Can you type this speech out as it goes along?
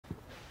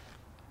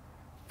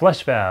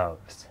Flush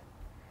valves.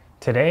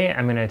 Today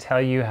I'm going to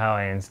tell you how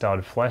I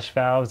installed flush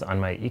valves on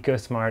my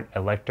ecosmart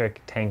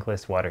electric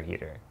tankless water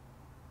heater.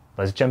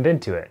 Let's jump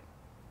into it.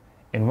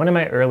 In one of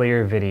my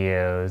earlier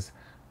videos,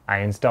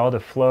 I installed a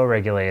flow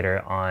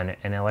regulator on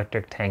an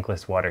electric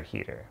tankless water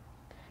heater.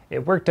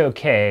 It worked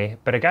okay,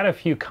 but I got a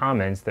few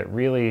comments that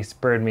really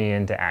spurred me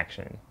into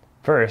action.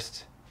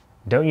 First,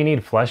 don't you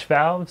need flush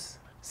valves?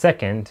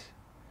 Second,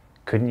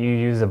 couldn't you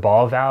use a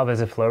ball valve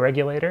as a flow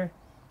regulator?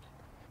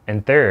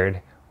 And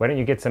third, why don't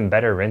you get some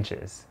better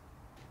wrenches?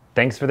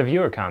 Thanks for the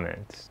viewer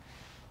comments.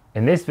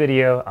 In this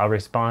video, I'll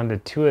respond to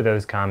 2 of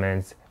those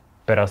comments,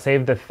 but I'll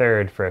save the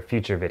third for a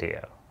future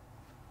video.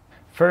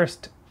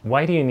 First,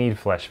 why do you need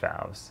flush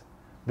valves?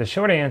 The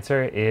short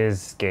answer is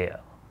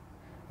scale.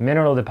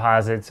 Mineral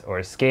deposits,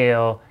 or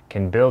scale,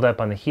 can build up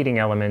on the heating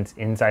elements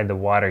inside the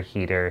water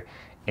heater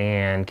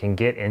and can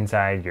get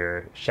inside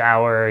your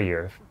shower,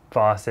 your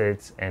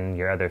faucets, and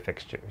your other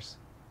fixtures.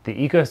 The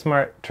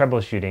ecosmart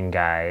troubleshooting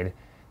guide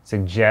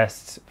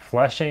suggests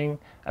flushing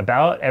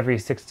about every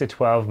 6 to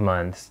 12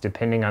 months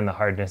depending on the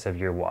hardness of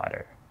your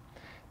water.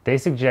 They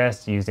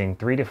suggest using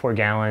 3 to 4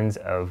 gallons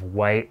of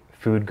white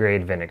food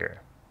grade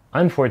vinegar.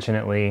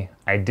 Unfortunately,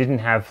 I didn't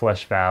have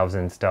flush valves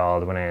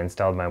installed when I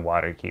installed my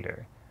water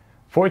heater.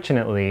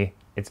 Fortunately,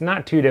 it's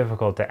not too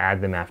difficult to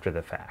add them after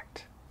the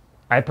fact.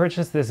 I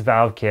purchased this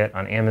valve kit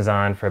on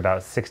Amazon for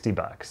about 60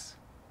 bucks.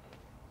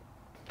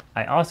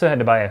 I also had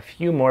to buy a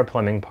few more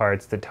plumbing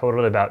parts that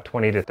totaled about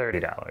 $20 to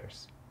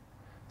 $30.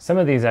 Some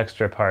of these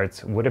extra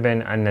parts would have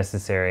been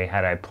unnecessary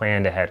had I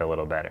planned ahead a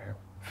little better.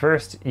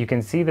 First, you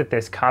can see that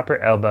this copper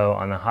elbow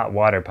on the hot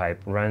water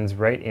pipe runs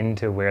right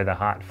into where the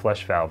hot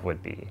flush valve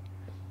would be.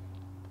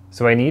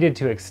 So I needed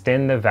to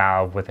extend the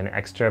valve with an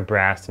extra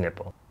brass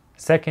nipple.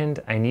 Second,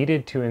 I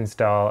needed to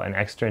install an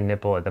extra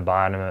nipple at the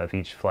bottom of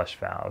each flush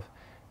valve.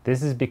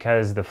 This is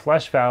because the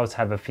flush valves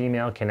have a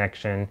female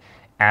connection,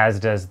 as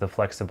does the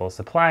flexible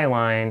supply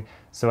line,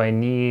 so I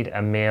need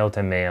a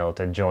male-to-male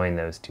to join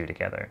those two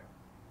together.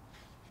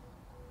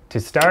 To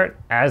start,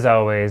 as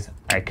always,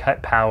 I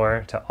cut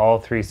power to all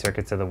 3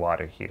 circuits of the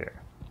water heater.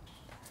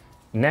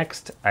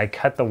 Next, I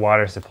cut the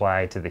water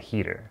supply to the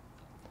heater.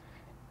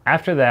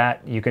 After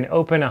that, you can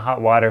open a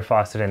hot water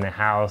faucet in the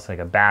house, like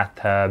a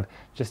bathtub,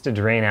 just to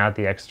drain out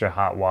the extra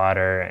hot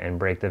water and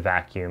break the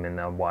vacuum in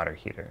the water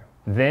heater.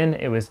 Then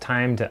it was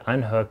time to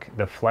unhook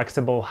the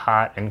flexible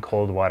hot and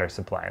cold water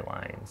supply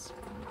lines.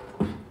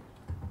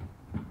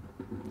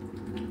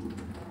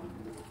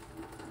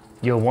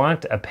 You'll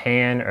want a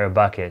pan or a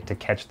bucket to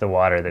catch the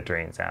water that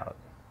drains out.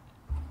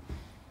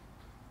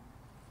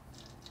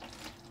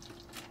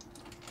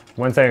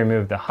 Once I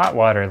removed the hot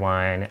water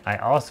line, I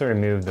also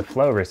removed the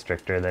flow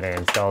restrictor that I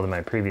installed in my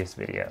previous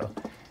video.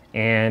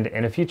 And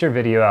in a future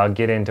video, I'll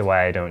get into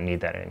why I don't need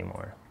that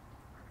anymore.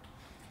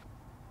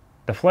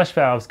 The flush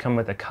valves come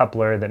with a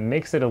coupler that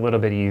makes it a little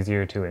bit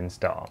easier to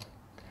install.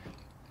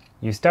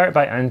 You start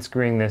by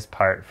unscrewing this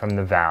part from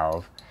the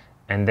valve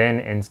and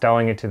then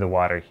installing it to the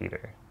water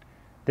heater.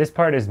 This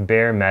part is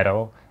bare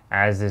metal,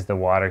 as is the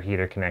water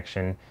heater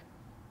connection,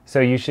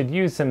 so you should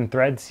use some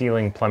thread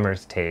sealing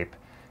plumber's tape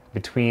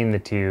between the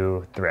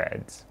 2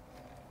 threads.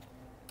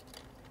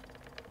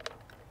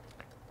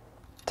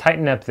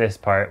 Tighten up this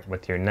part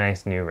with your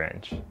nice new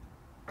wrench.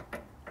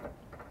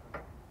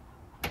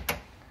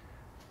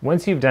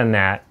 Once you've done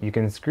that, you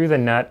can screw the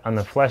nut on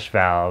the flush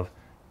valve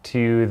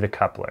to the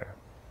coupler.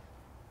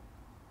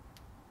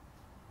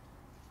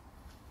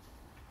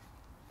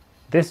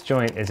 This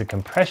joint is a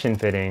compression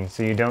fitting,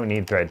 so you don't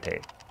need thread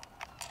tape.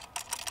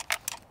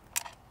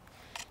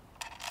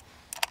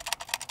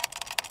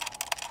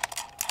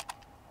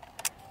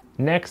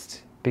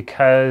 Next,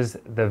 because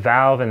the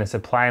valve and the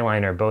supply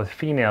line are both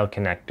female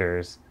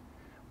connectors,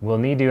 we'll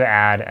need to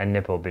add a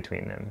nipple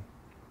between them.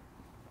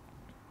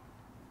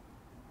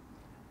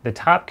 The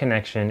top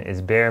connection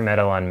is bare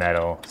metal on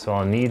metal, so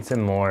I'll need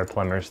some more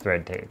plumber's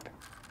thread tape.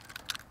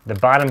 The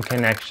bottom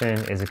connection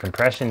is a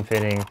compression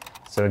fitting,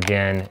 so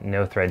again,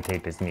 no thread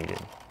tape is needed.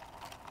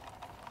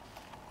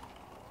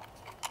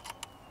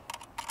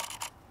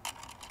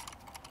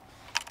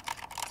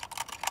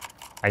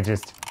 I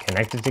just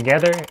connect it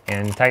together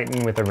and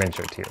tighten with a wrench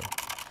or 2.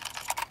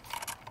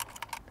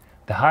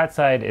 The hot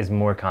side is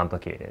more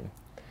complicated.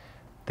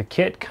 The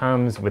kit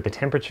comes with a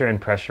temperature and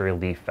pressure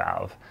relief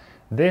valve.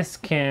 This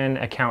can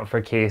account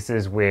for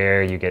cases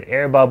where you get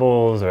air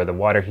bubbles or the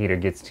water heater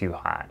gets too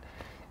hot.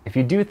 If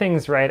you do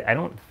things right, I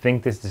don't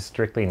think this is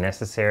strictly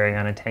necessary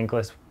on a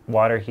tankless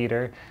water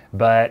heater,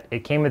 but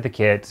it came with the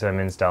kit, so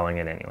I'm installing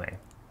it anyway.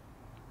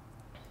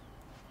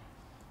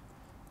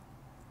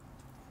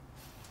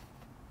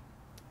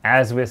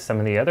 As with some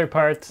of the other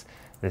parts,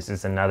 this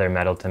is another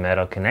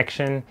metal-to-metal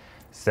connection,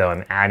 so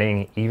I'm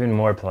adding even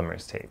more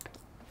plumber's tape.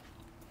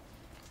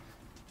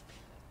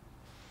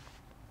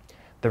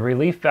 The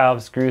relief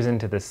valve screws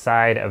into the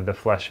side of the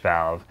flush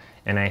valve,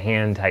 and I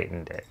hand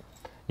tightened it.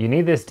 You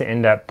need this to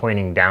end up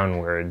pointing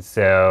downwards,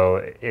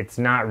 so it's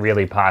not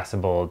really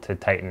possible to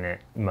tighten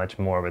it much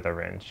more with a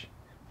wrench.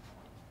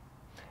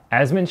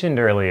 As mentioned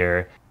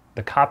earlier,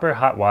 The copper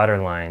hot water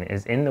line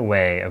is in the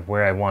way of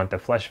where I want the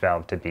flush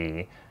valve to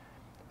be,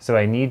 so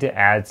I need to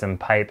add some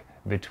pipe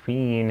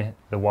between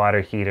the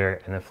water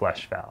heater and the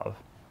flush valve.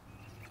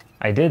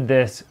 I did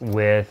this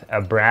with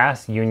a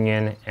brass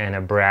union and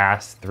a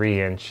brass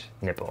 3-inch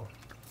nipple.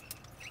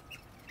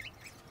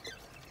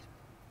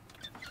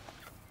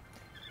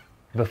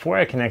 Before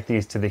I connect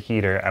these to the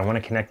heater, I want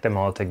to connect them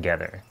all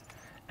together.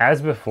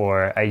 As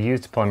before, I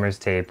used plumber's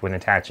tape when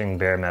attaching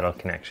bare metal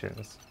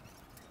connections.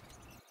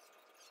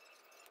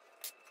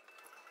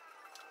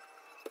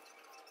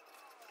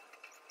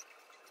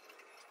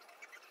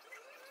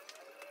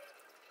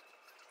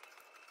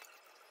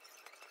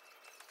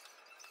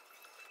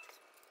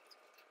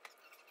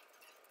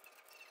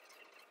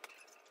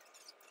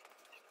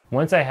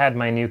 Once I had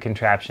my new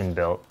contraption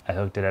built, I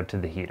hooked it up to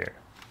the heater.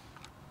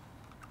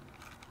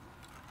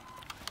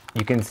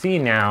 You can see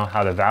now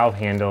how the valve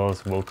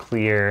handles will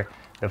clear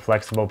the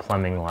flexible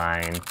plumbing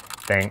line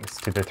thanks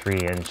to the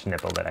 3-inch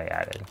nipple that I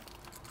added.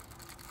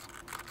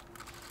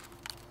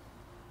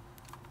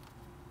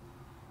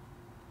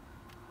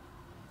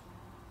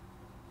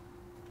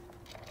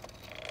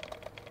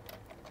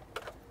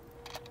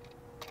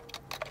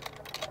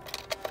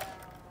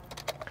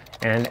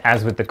 And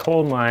as with the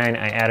cold line,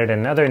 I added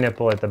another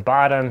nipple at the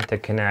bottom to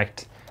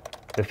connect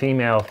the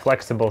female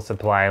flexible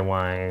supply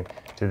line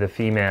to the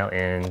female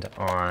end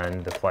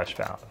on the flush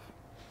valve.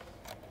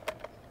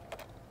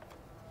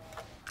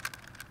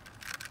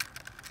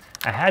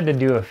 I had to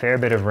do a fair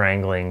bit of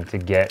wrangling to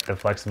get the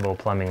flexible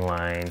plumbing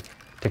line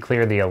to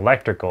clear the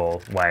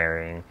electrical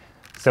wiring,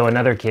 so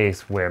another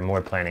case where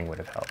more planning would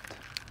have helped.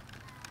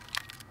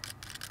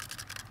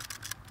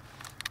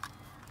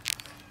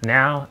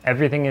 Now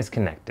everything is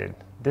connected.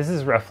 This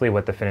is roughly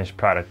what the finished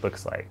product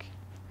looks like.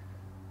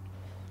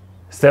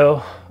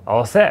 So,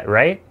 all set,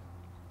 right?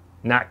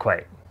 Not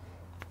quite.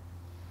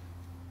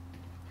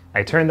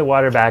 I turned the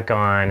water back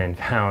on and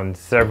found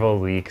several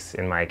leaks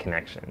in my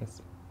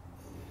connections.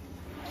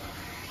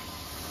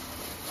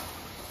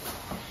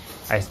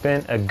 I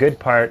spent a good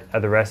part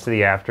of the rest of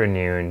the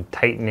afternoon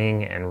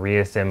tightening and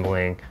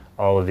reassembling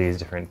all of these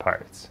different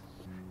parts.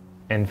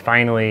 And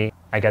finally,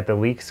 I got the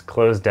leaks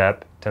closed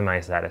up to my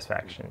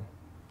satisfaction.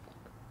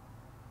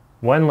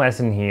 One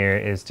lesson here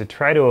is to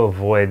try to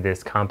avoid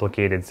this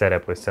complicated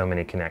setup with so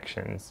many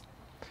connections.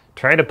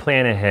 Try to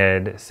plan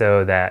ahead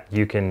so that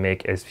you can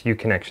make as few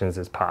connections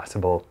as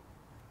possible.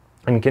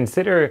 And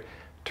consider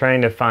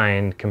trying to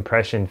find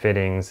compression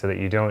fittings so that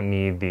you don't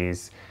need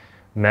these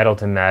metal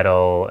to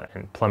metal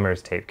and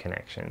plumber's tape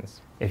connections.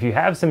 If you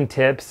have some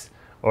tips,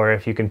 or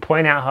if you can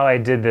point out how I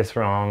did this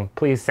wrong,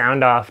 please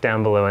sound off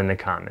down below in the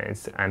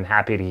comments. I'm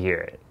happy to hear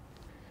it.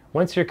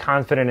 Once you're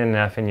confident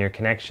enough in your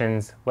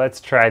connections, let's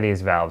try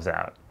these valves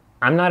out.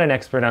 I'm not an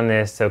expert on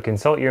this, so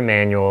consult your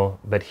manual,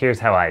 but here's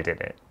how I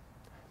did it.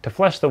 To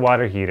flush the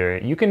water heater,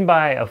 you can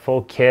buy a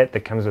full kit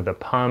that comes with a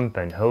pump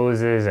and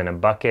hoses and a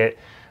bucket,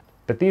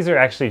 but these are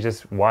actually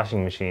just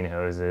washing machine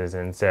hoses,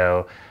 and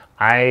so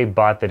I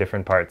bought the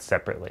different parts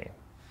separately.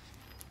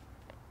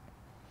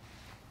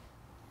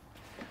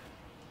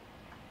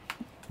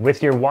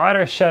 With your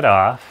water shut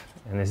off,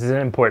 and this is an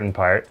important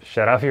part,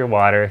 shut off your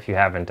water if you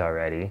haven't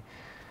already.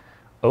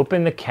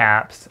 Open the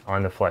caps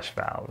on the flush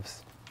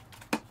valves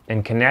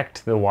and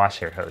connect the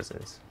washer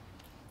hoses.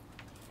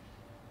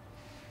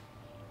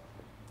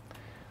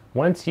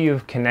 Once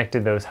you've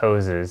connected those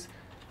hoses,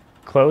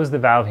 close the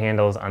valve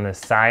handles on the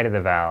side of the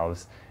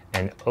valves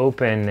and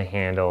open the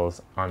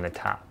handles on the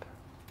top.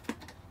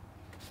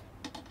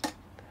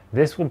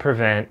 This will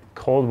prevent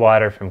cold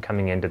water from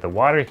coming into the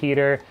water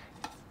heater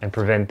and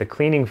prevent the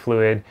cleaning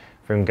fluid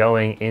from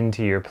going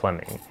into your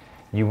plumbing.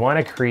 You want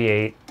to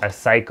create a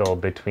cycle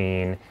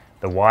between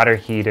the water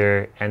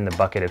heater and the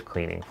bucket of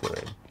cleaning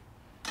fluid.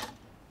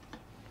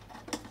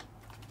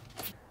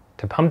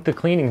 To pump the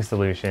cleaning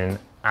solution,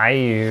 I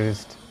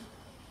used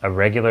a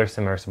regular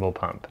submersible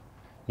pump.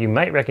 You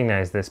might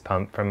recognize this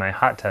pump from my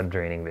hot tub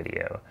draining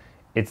video.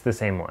 It's the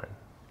same one.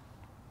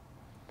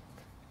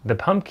 The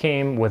pump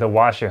came with a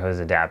washer hose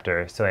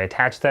adapter, so I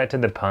attached that to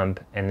the pump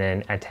and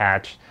then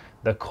attached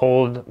the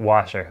cold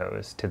washer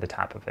hose to the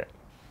top of it.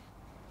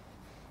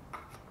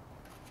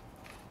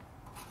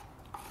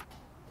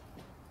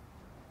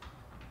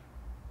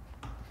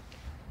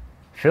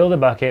 Fill the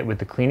bucket with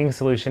the cleaning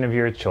solution of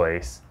your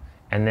choice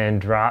and then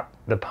drop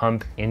the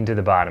pump into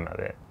the bottom of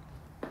it.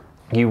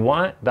 You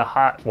want the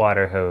hot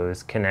water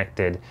hose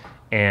connected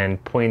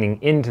and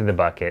pointing into the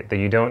bucket, though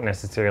you don't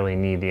necessarily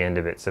need the end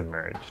of it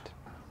submerged.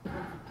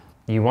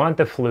 You want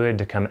the fluid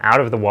to come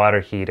out of the water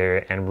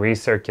heater and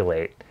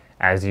recirculate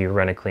as you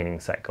run a cleaning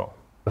cycle.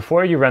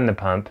 Before you run the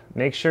pump,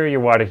 make sure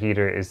your water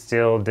heater is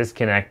still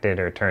disconnected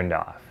or turned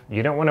off.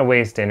 You don't want to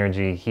waste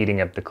energy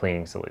heating up the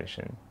cleaning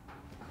solution.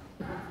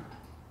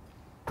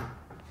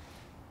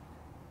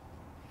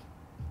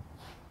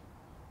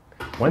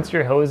 Once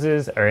your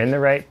hoses are in the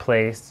right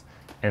place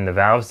and the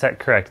valve set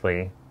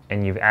correctly,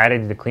 and you've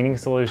added the cleaning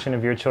solution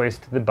of your choice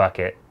to the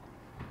bucket,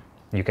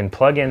 you can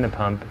plug in the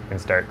pump and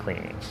start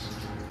cleaning.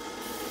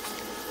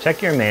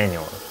 Check your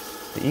manual.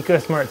 The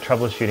ecosmart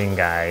troubleshooting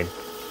guide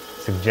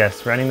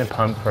suggests running the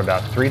pump for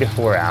about 3 to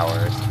 4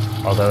 hours,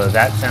 although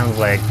that sounds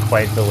like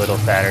quite the little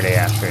Saturday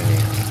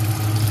afternoon,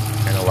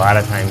 and a lot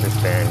of time to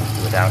spend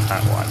without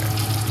hot water.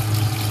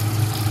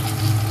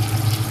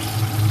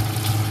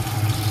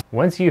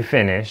 Once you've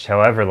finished,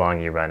 however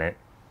long you run it,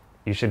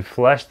 you should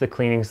flush the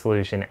cleaning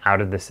solution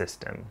out of the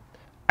system.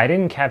 I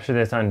didn't capture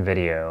this on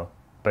video,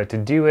 but to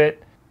do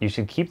it, you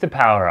should keep the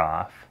power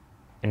off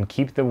and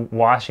keep the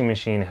washing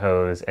machine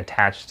hose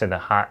attached to the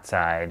hot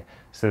side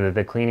so that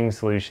the cleaning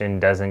solution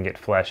doesn't get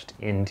flushed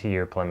into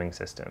your plumbing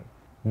system.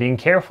 Being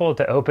careful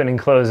to open and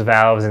close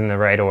valves in the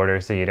right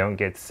order so you don't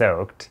get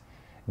soaked,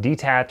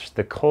 detach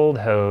the cold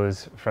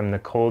hose from the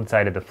cold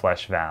side of the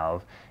flush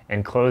valve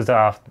and close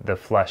off the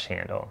flush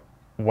handle.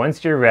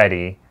 Once you're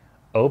ready,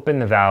 open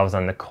the valves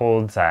on the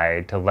cold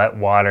side to let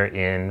water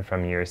in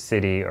from your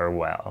city or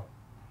well.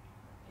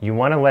 You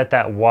want to let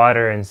that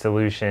water and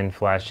solution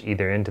flush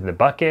either into the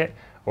bucket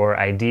or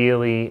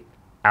ideally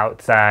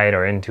outside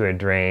or into a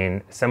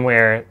drain,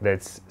 somewhere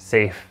that's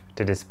safe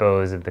to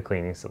dispose of the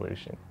cleaning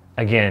solution.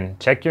 Again,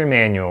 check your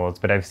manuals,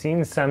 but I've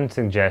seen some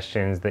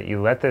suggestions that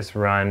you let this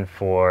run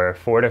for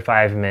 4 to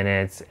 5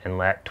 minutes and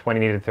let 20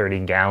 to 30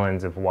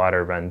 gallons of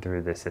water run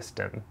through the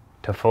system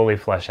to fully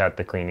flush out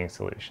the cleaning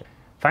solution.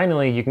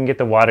 Finally, you can get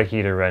the water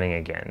heater running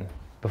again.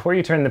 Before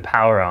you turn the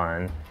power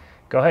on,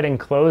 go ahead and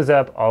close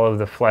up all of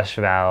the flush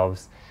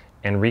valves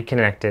and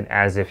reconnect it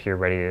as if you're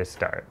ready to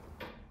start.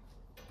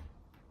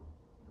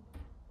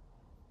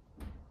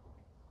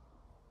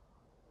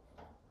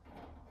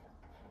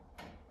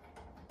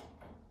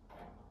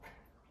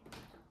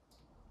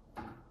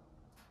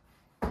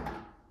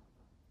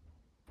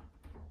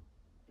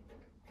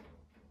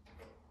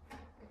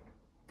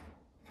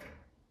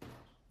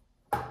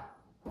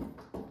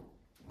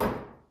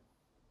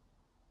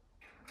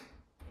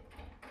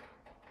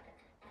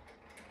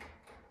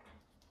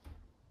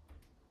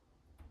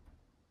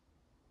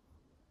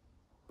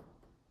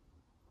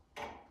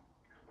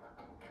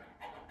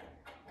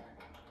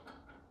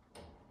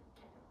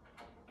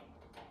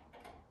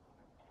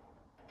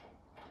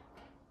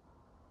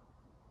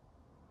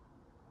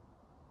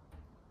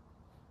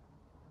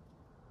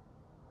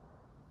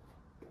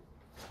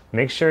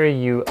 Make sure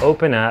you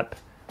open up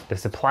the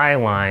supply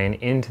line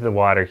into the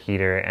water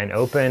heater and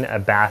open a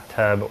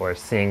bathtub or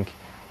sink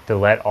to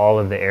let all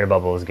of the air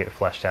bubbles get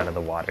flushed out of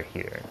the water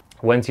heater.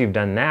 Once you've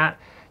done that,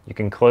 you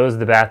can close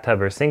the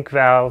bathtub or sink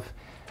valve,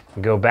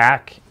 go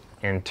back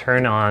and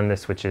turn on the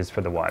switches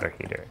for the water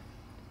heater.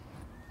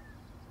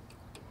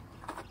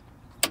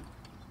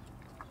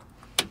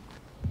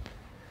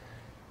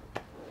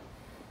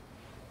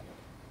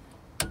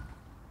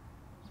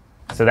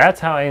 So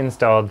that's how I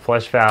installed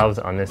flush valves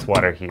on this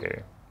water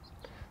heater.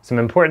 Some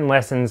important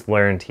lessons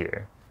learned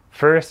here.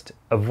 First,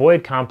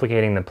 avoid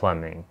complicating the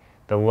plumbing.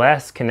 The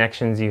less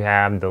connections you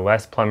have, the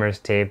less plumber's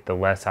tape, the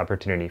less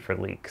opportunity for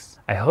leaks.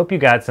 I hope you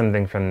got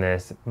something from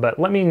this, but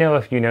let me know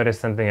if you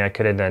noticed something I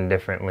could have done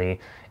differently,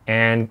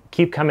 and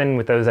keep coming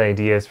with those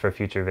ideas for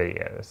future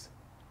videos.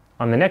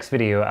 On the next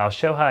video, I'll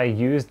show how I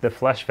used the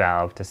flush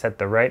valve to set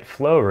the right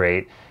flow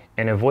rate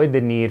and avoid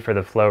the need for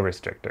the flow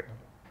restrictor.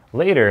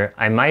 Later,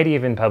 I might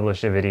even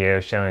publish a video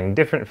showing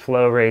different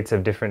flow rates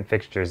of different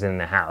fixtures in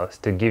the house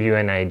to give you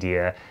an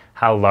idea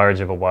how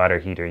large of a water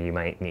heater you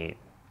might need.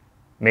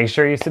 Make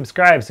sure you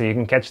subscribe so you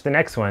can catch the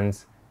next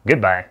ones.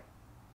 Goodbye.